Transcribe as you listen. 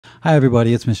Hi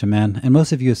everybody, it's Mission Man, and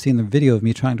most of you have seen the video of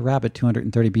me trying to rap at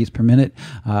 230 beats per minute,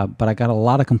 but I got a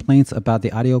lot of complaints about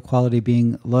the audio quality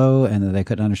being low and that they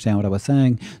couldn't understand what I was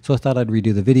saying, so I thought I'd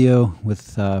redo the video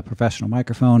with a professional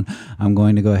microphone. I'm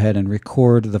going to go ahead and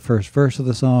record the first verse of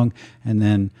the song, and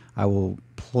then I will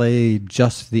play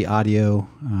just the audio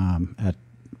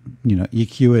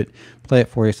EQ it, play it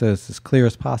for you so it's as clear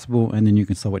as possible, and then you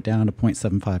can slow it down to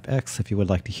 0.75x if you would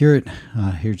like to hear it.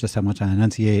 Here's just how much I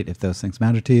enunciate if those things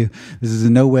matter to you. This is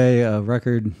in no way a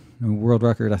world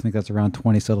record. I think that's around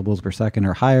 20 syllables per second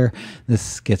or higher.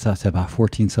 This gets up to about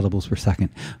 14 syllables per second,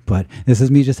 but this is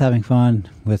me just having fun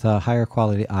with higher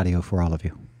quality audio for all of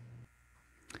you.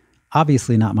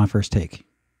 Obviously not my first take.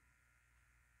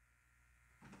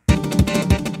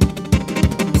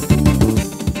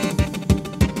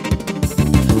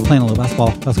 Playing a little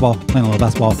basketball, playing a little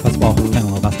basketball, playing a little basketball, playing a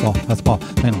little basketball,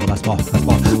 playing a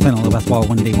little basketball.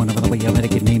 One day, one over the way, I met a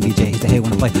kid named BJ. He said, hey,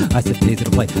 wanna play? I said, today's to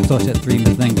play. So I shot three,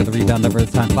 missed thing to the rebound, over the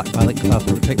time, clock, violating,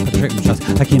 perpetrating, trust.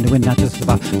 I came to win, not just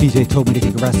about. BJ told me to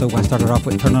kick a rest, so I started off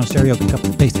with turn on stereo, pick up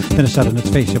the bass, then I shot in its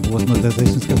face. It was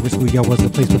motivation, skill, schoolyard was the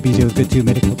place, but BJ was good too.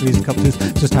 Made a couple threes, couple twos.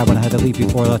 Just time when I had to leave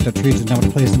before I left the trees, and now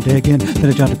to play some day again. Then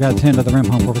I jumped to grab 10 to the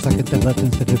rim, home for a second, then left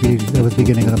instead of the that was the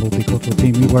beginning of the multicultural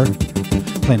team we were.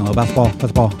 Playing a little basketball,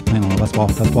 playing a little basketball,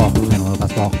 playing a little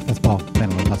basketball,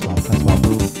 playing a little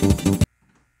basketball.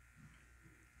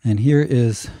 And here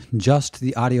is just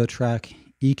the audio track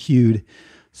EQ'd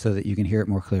so that you can hear it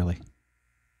more clearly.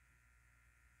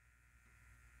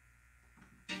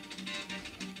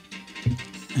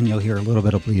 And you'll hear a little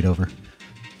bit of bleed over.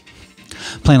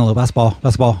 Playing a little basketball,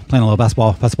 playing a little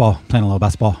basketball, playing a little basketball, playing a little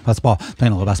basketball,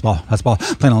 playing a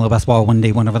little basketball. One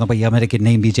day, one over the way, I met a kid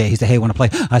named BJ. He said, hey, wanna play?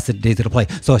 I said, today's to play.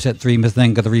 So I shot three, missed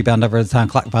thing, got the rebound, over the time,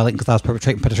 clock, violating, because I was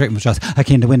perpetrating with trust. I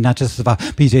came to win, not just about.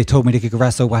 BJ told me to kick a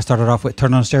rest, so I started off with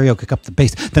turn on stereo, kick up the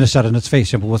bass, then I shot in its face.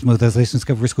 Simple was motivation,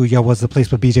 skill, schoolyard was the place,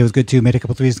 but BJ was good too. Made a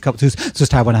couple threes, couple twos.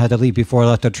 Just time when I had to leave before I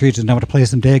left the trees, and now to play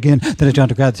some day again. Then I jumped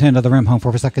to grab 10 to the rim, home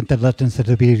for a second, then left instead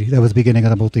of that was the beginning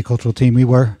of the multicultural team we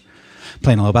were.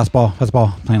 Playing a little basketball,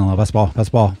 playing a little basketball,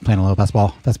 playing a little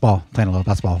basketball, playing a little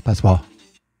basketball.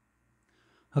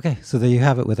 Okay, so there you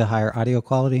have it with a higher audio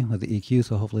quality with the EQ,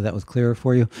 so hopefully that was clearer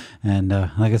for you. And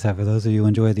like I said, for those of you who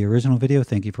enjoyed the original video,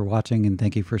 thank you for watching and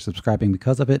thank you for subscribing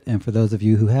because of it. And for those of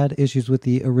you who had issues with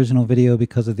the original video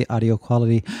because of the audio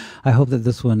quality, I hope that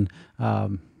this one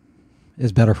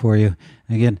is better for you.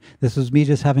 Again, this was me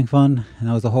just having fun, and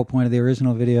that was the whole point of the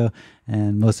original video,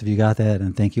 and most of you got that,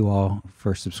 and thank you all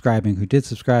for subscribing who did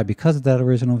subscribe because of that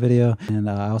original video. And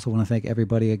I also want to thank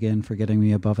everybody again for getting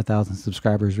me above 1,000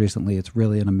 subscribers recently. It's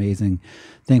really an amazing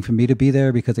thing for me to be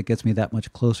there because it gets me that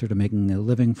much closer to making a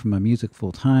living from my music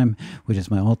full time, which is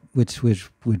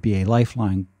which would be a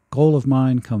lifelong goal of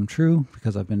mine come true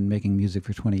because I've been making music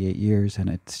for 28 years, and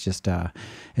it's just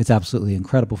it's absolutely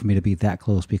incredible for me to be that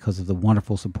close because of the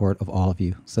wonderful support of all of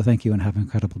you. So thank you and have an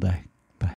incredible day.